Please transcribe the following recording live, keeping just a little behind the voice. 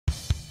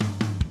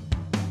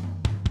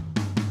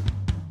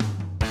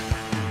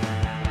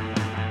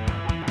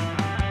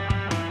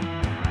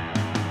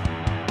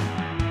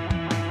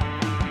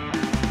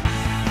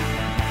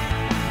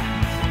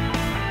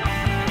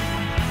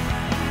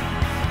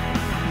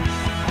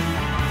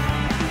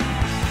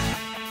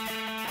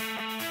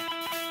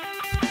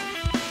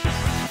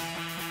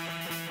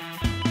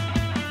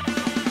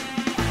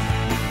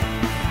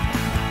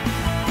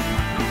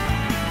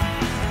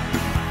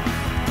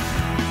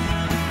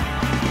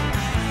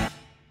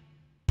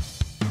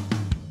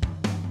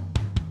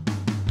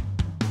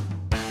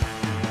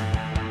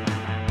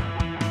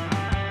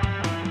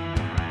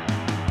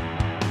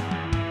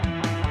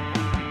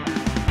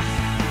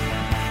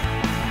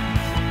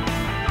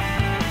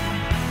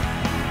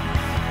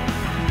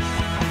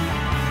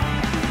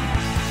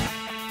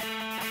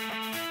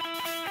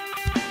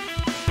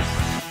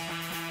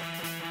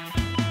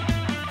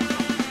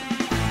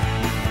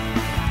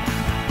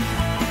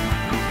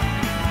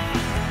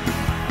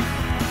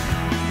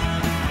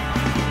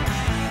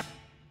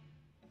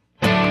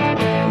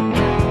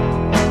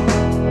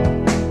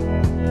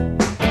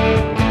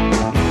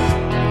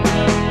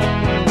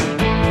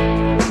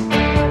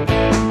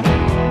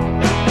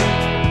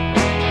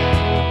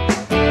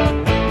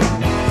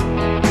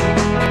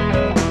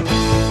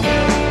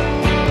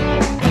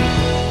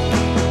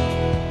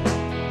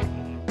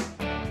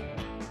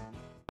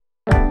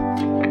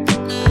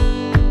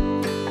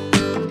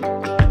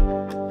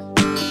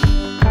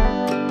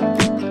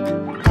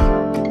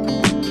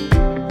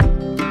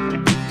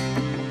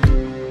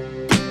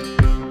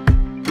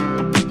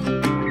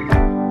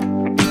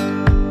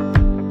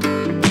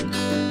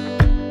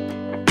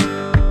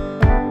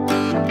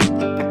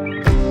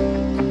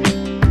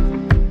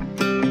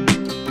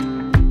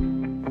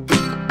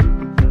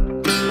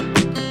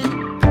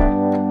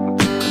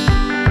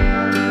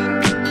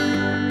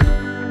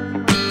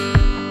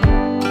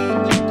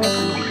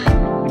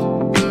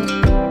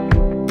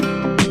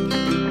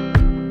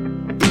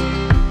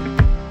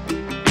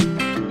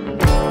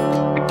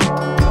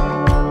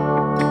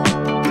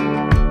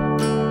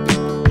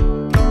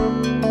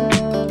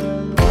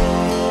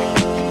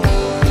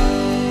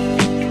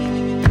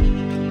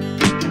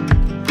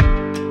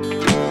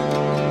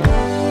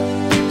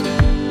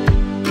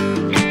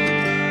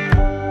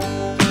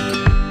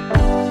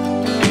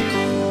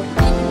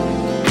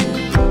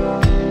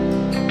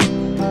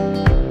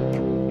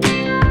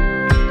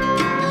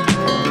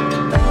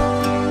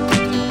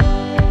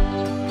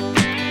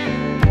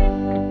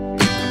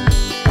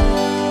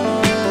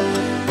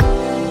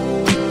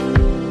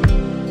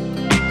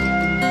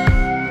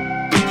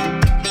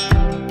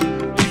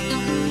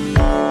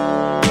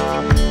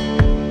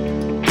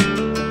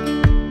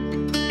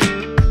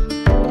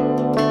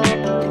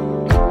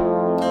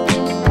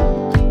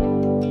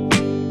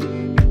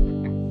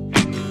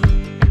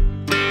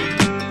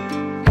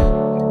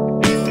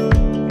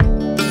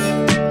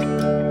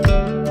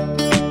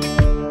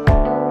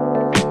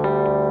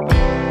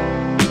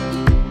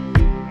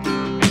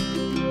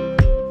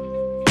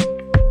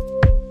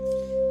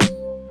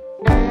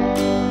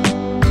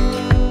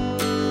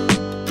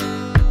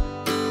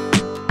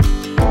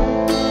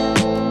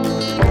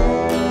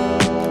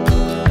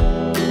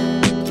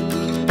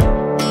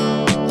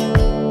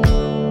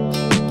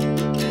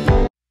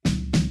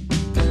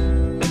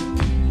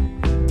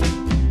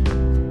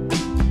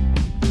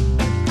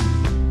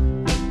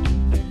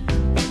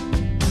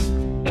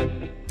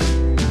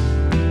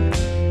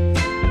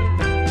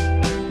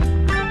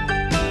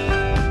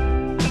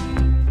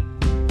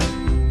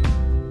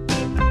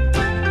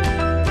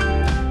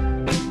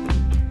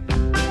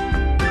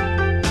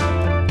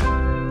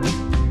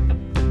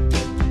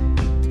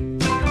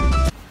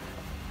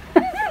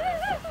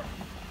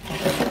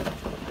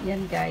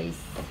Ayan guys.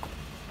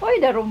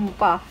 Hoy, darum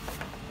pa.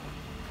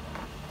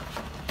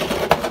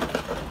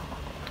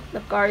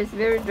 The car is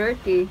very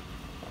dirty.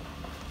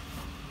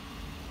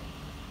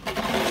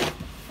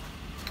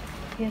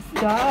 Yes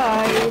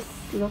guys,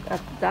 look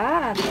at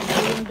that. Ito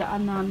yung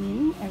daan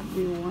namin,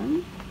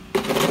 everyone.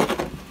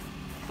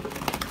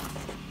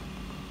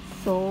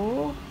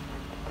 So,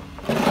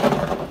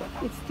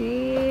 it's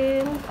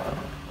still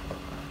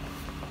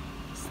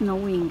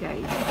snowing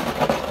guys.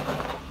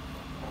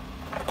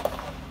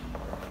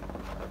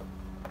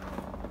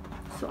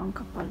 So, ang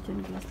kapal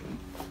dyan guys.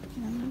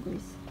 Ayan na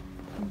guys.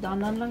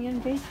 Magdaanan lang yan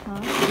guys ha.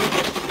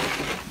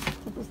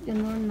 Tapos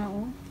ganun na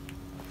oh.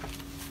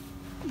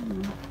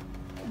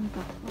 Ang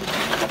kapal.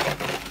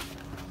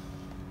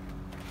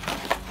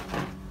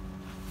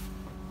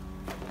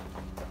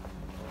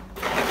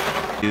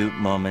 Few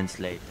moments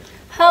later.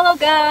 Hello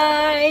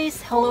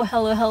guys! Hello,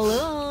 hello,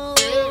 hello!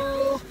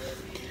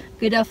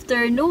 Good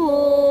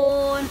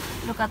afternoon!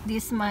 Look at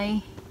this,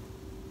 my...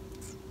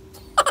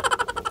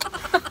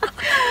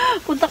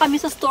 Punta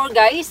kami sa store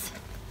guys.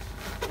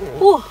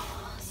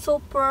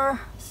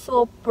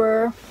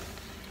 Super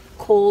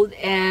cold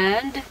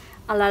and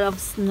a lot of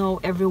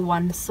snow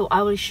everyone. So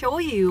I will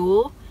show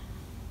you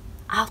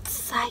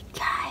outside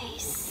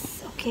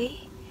guys.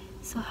 Okay?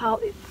 So how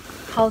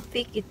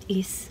thick it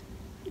is.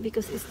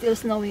 Because it's still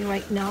snowing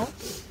right now.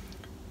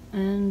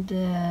 And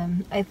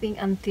I think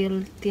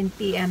until 10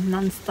 p.m.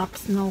 non-stop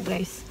snow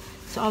guys.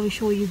 So I will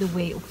show you the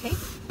way, okay?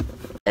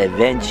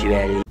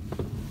 Eventually.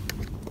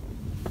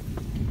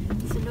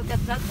 So look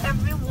at that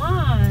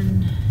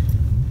everyone.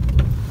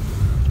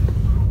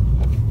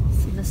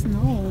 See the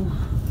snow.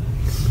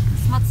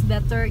 It's much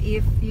better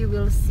if you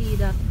will see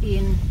that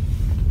in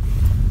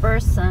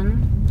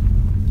person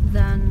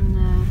than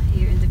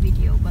here in the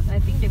video. But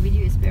I think the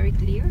video is very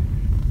clear.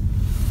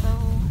 So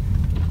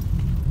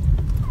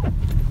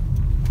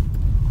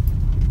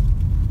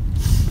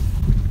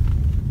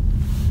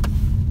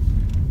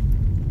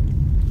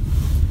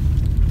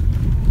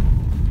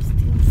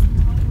still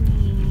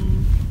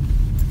snowing.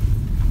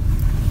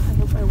 I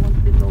hope I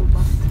won't be low,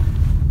 but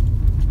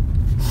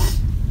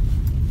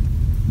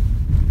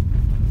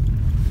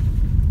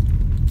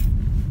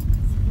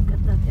so look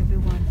at that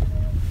everyone.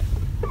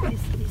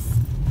 This is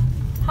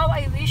how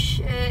I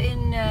wish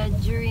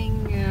during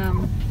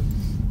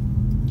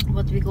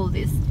what we call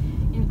this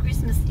in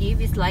Christmas Eve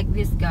is like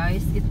this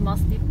guys. It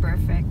must be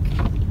perfect,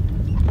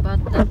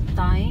 but that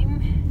time,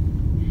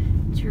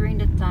 during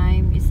the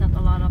time, it's not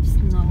a lot of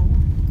snow.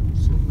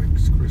 So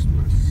next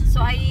Christmas, so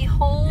I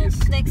hope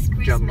next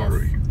Christmas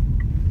January.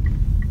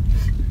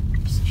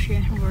 It's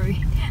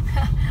January.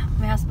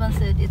 My husband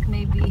said it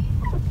may be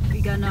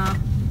we're gonna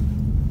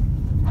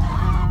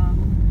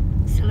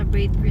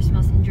celebrate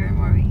Christmas in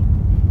January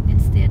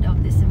instead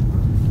of December.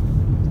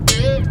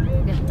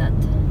 Look at that.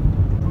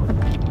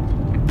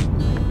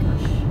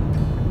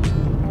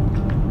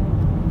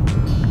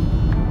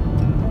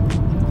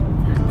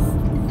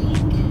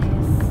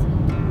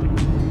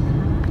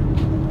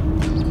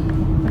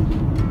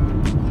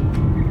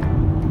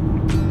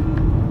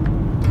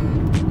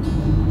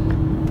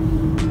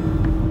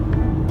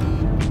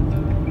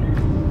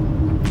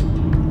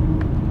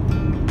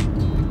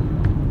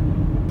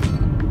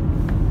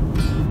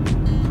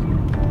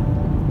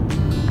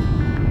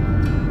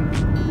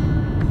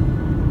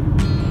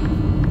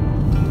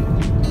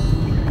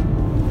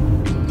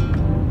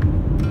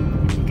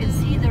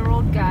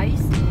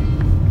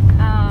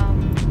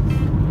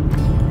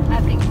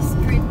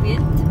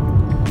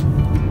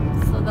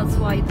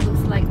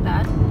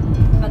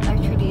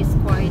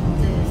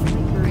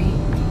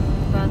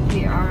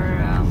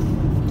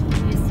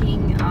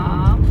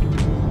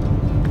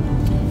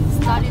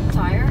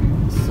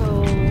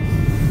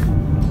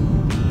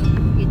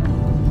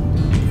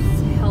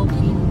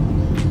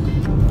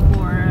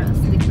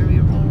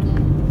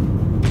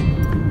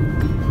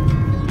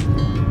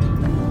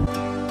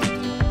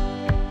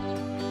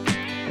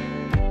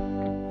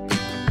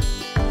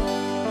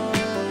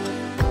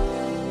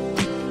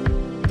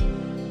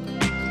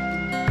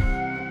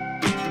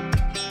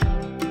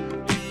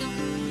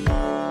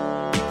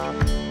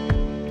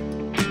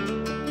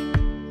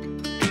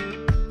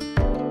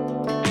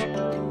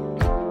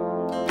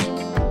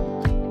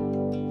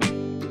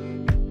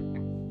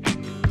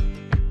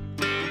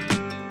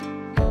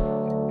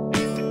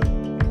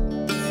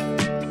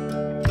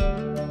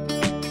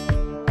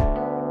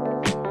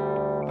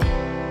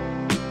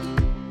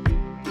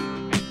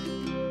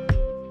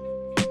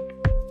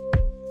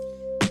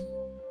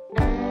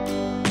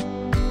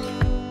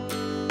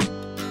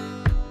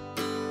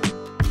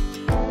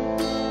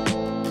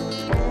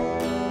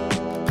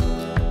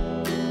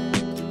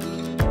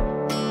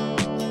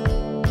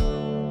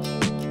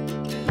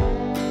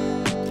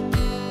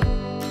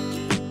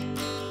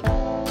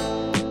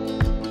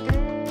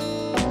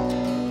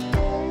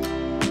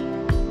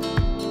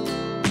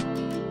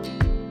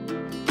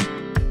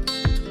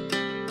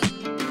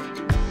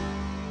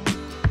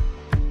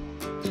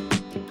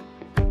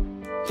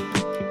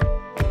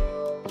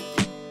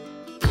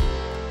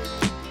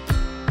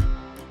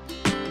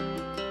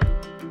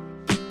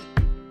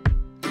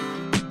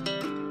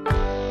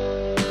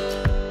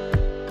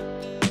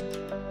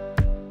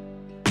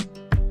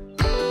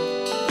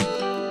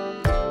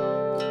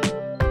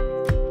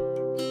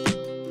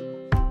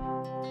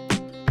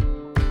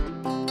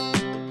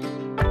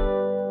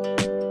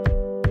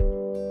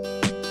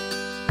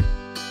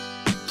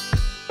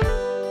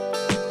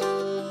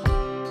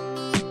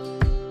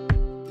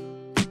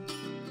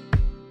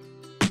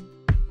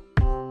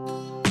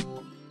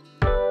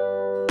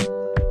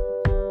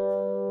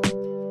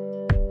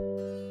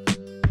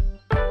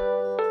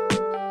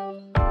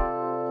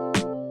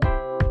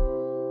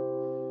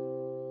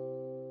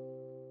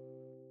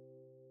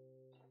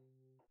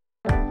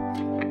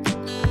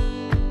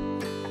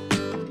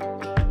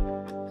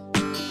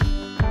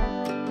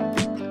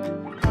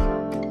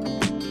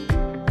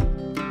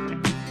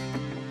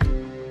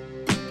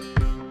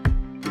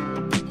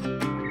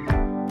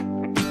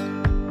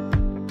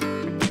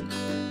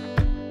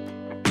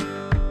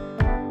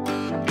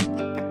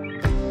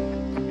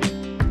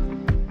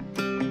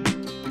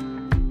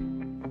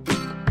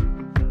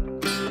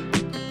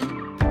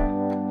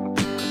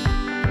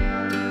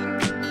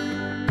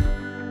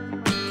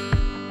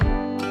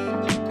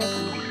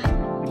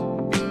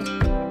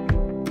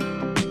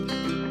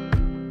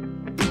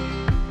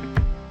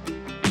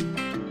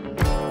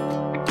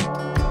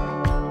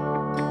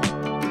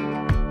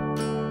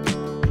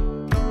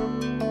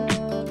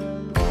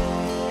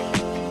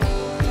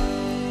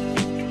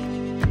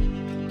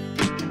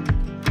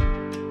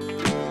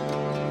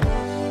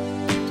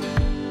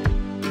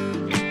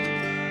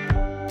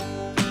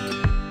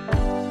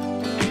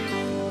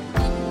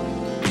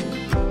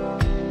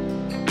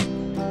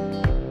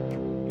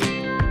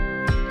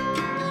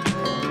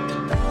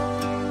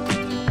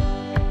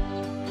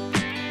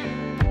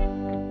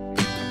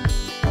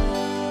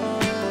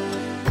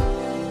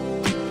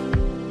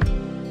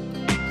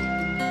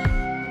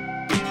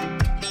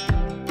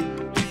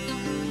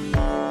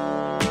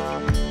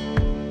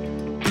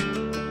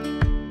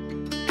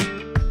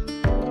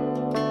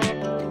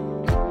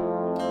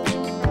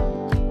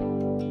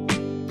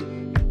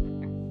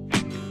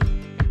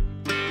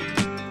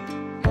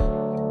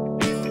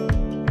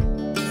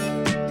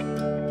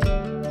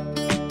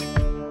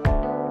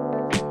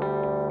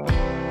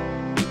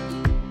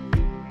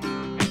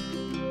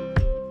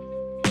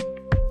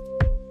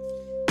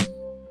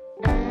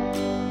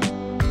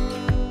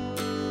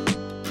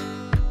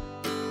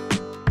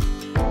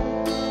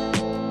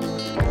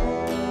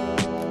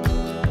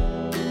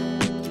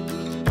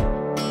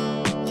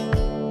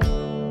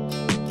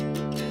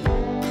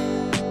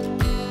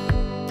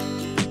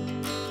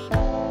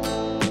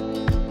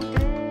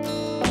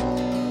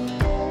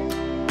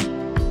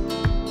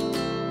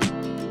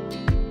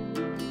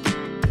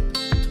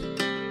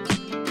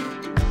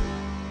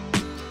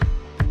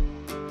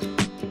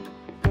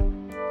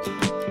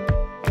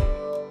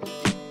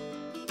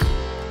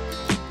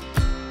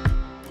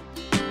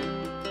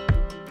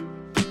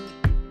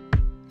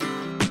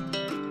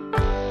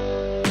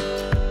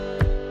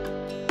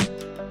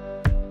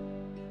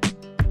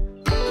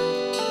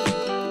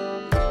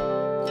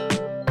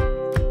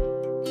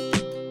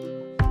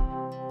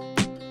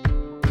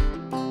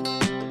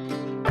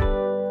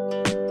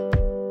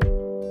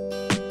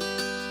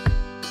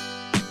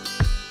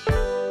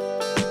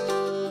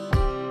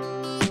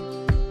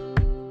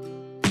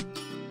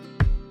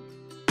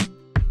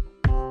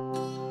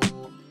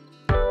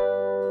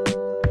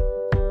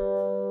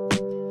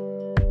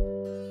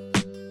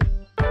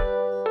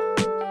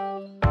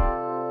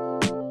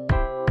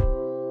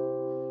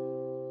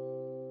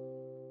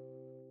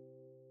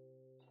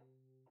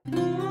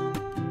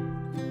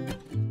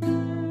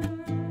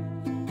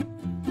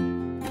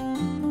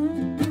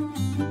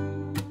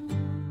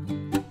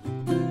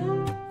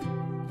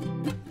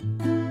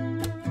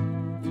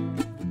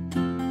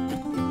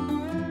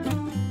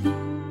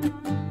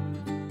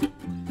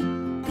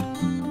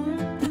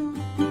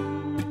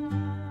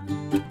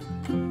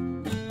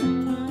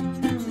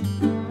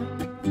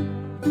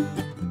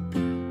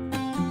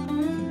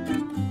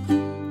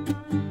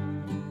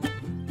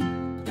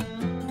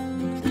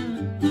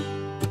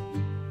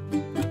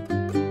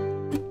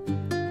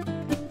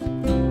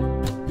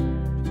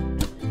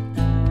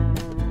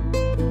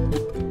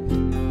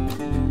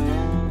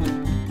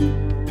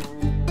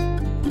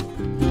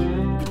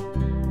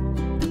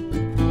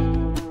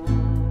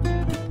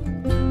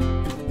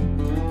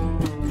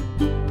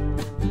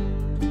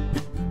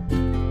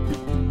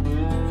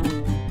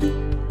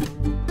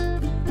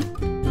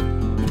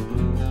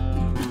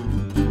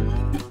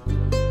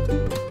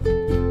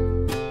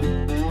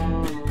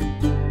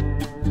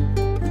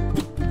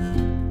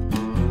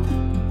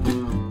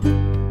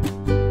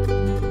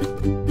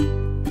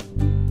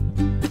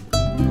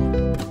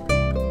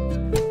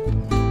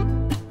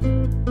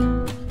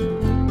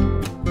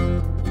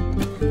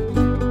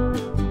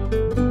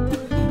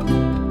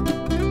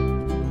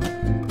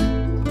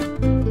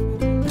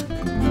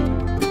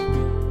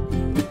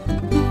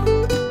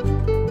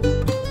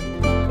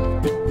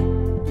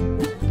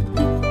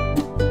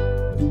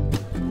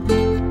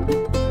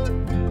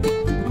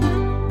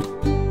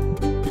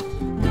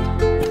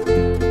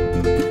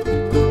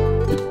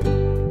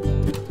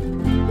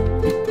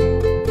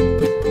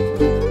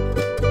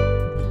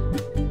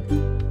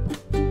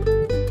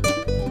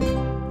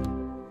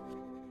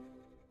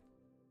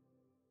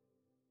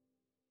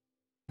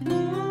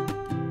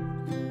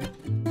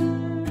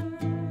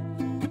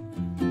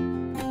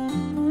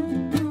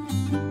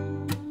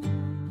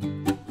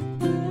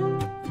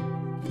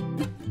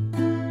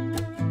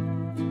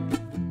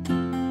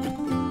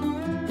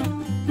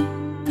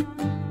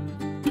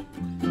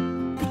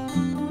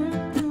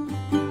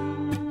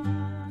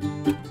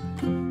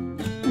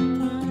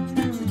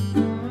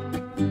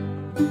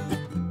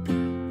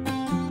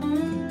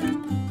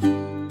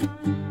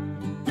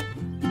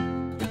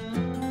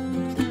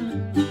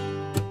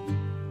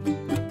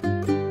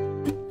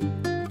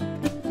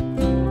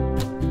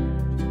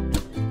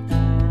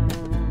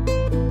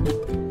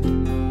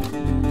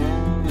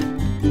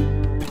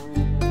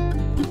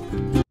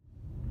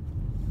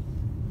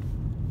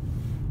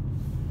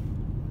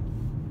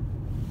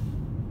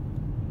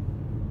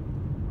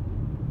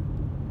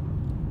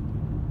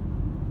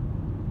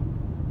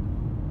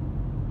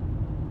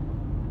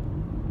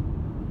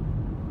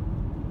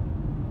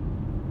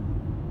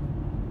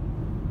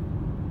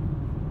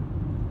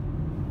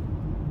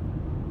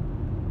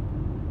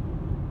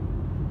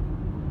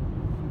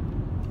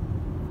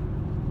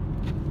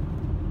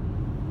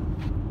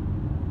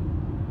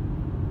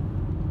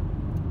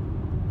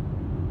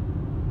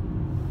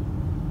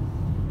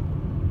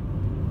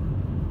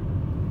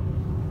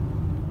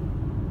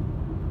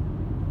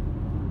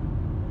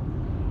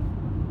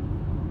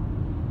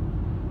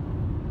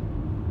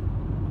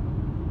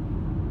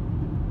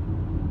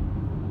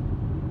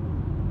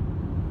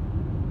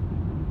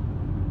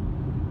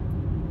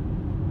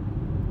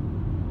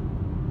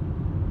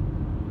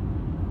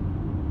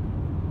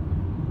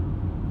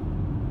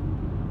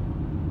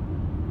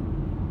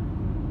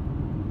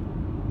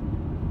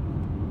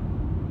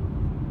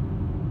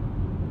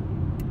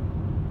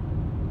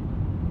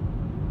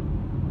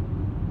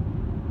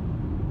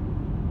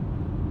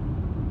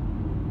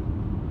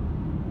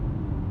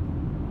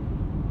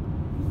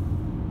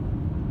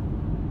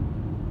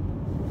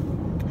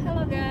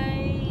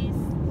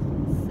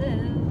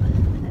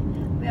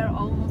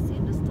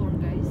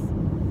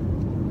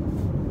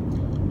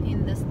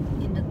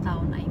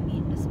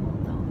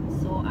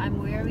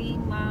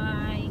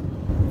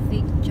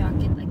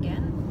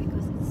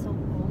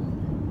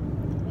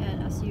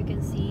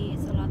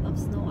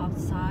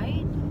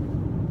 outside.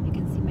 You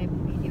can see my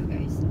video,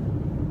 guys.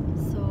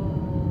 So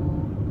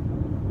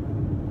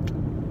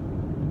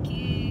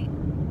keep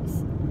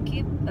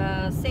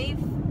safe,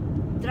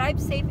 drive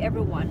safe,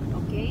 everyone.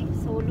 Okay,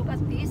 so look at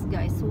this,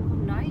 guys. So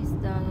nice,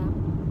 the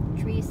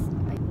trees.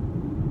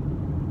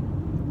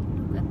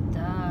 Look at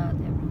that,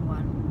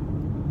 everyone.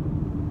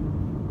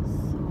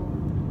 So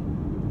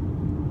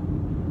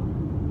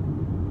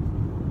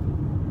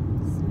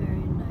it's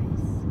very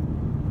nice.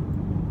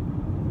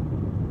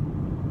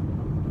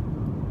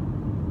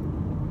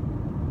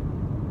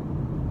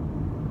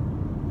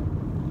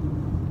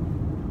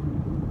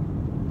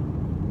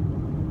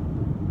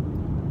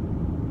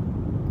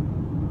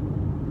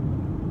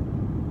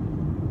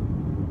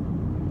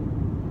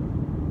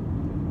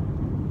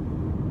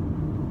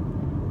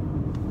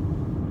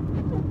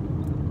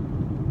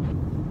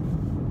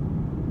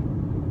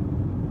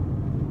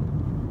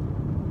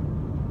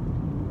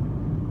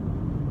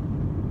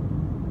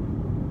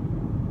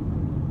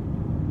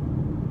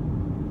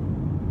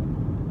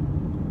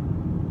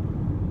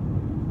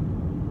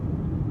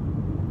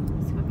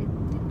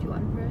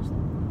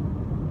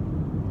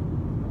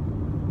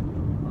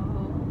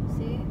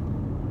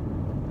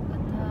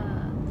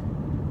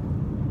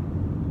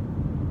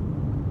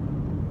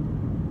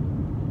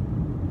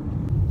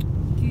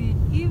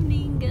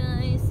 Evening,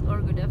 guys,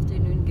 or good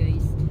afternoon,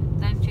 guys.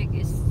 Time check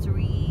is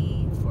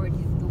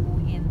 3:42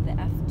 in the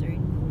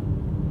afternoon.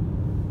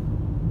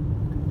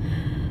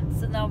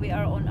 So now we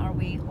are on our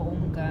way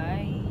home,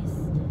 guys,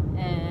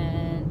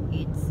 and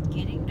it's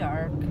getting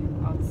dark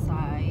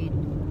outside,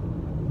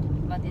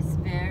 but it's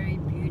very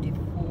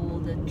beautiful.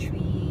 The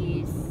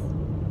trees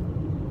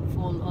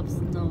full of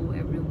snow,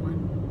 everyone.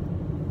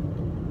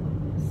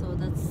 So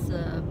that's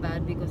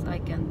bad because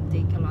I can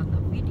take a lot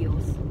of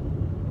videos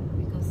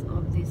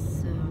of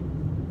this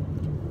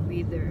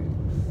weather.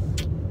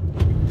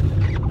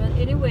 But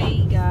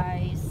anyway,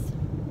 guys,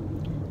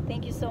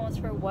 thank you so much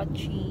for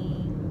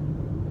watching.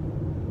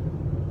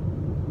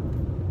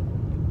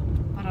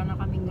 Para na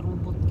kaming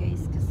robot,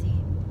 guys, kasi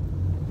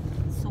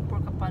super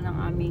kapal ng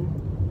aming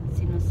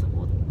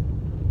sinusuot.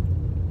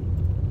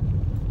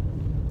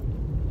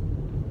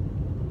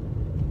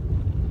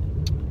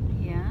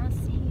 Yeah,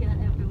 see ya,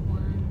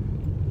 everyone.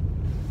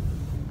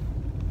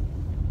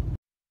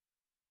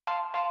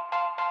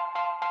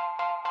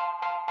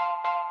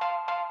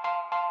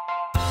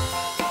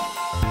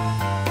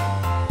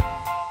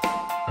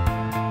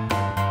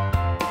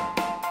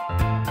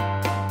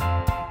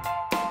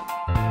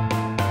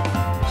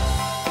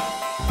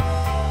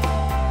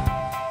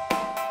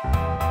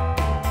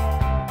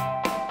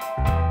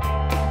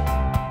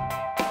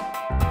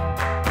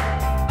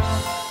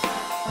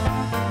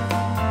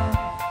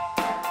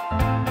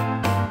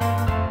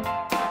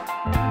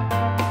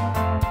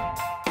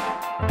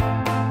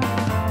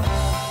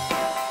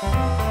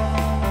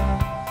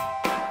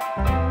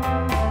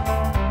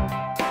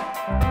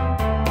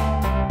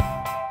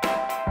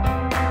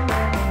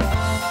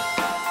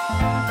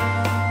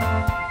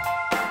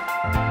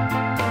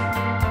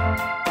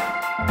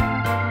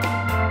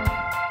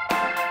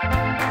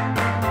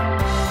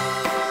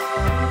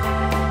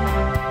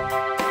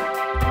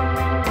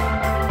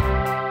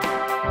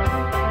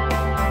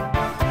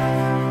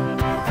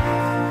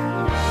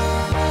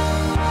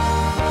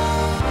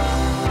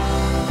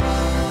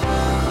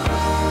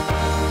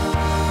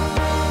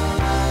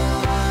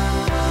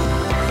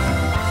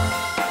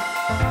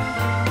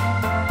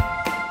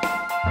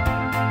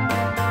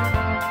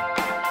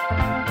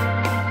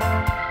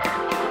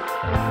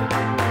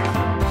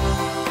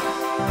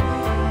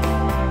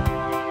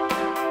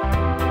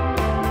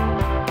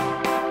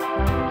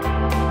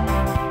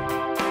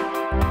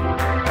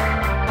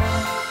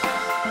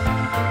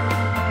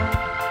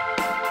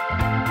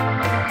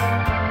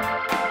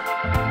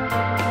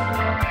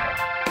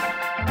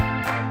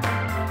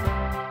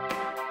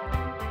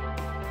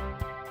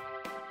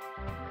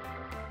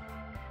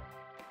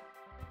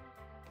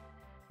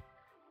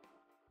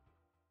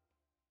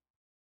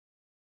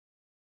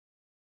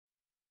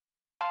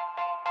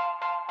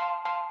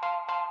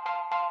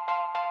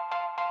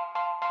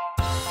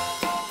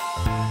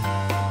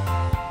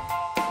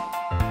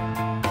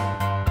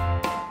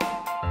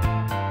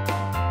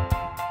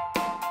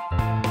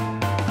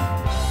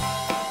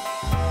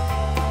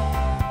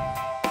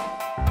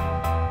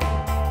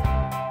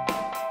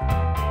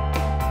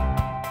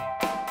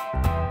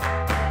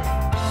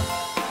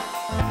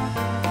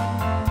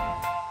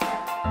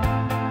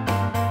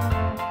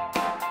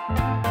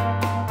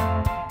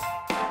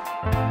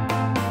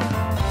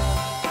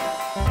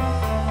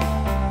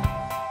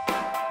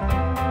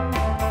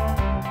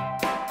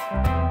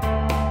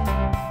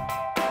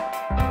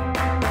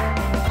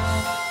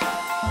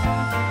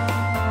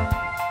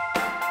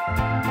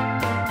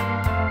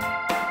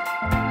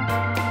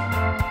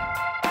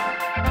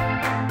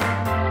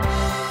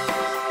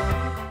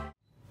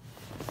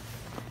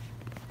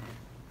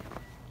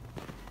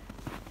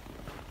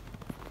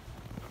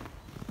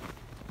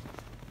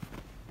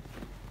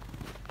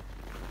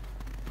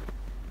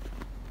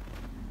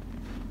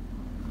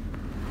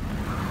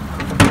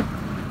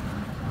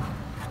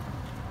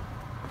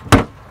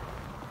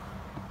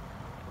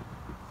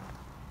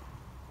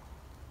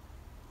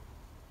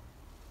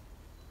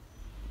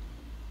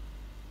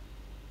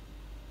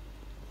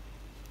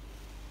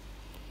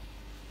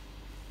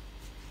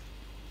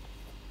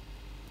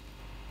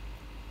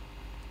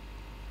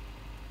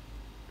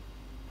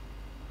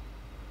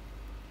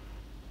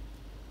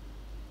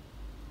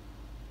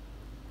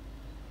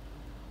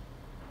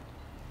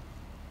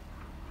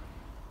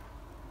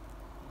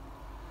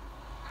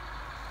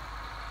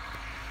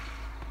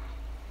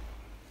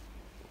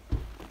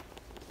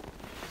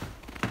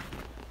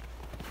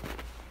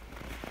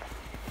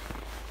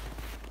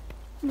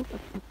 Look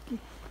at that guys.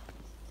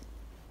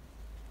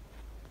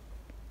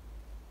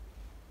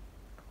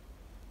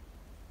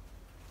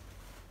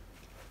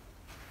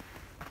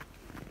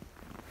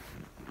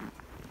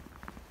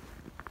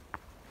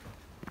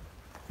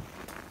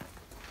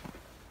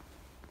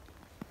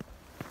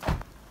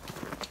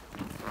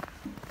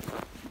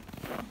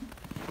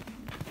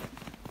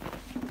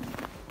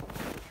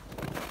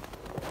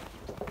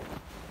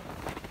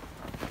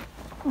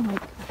 Oh my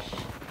gosh,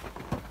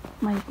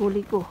 my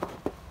gully go.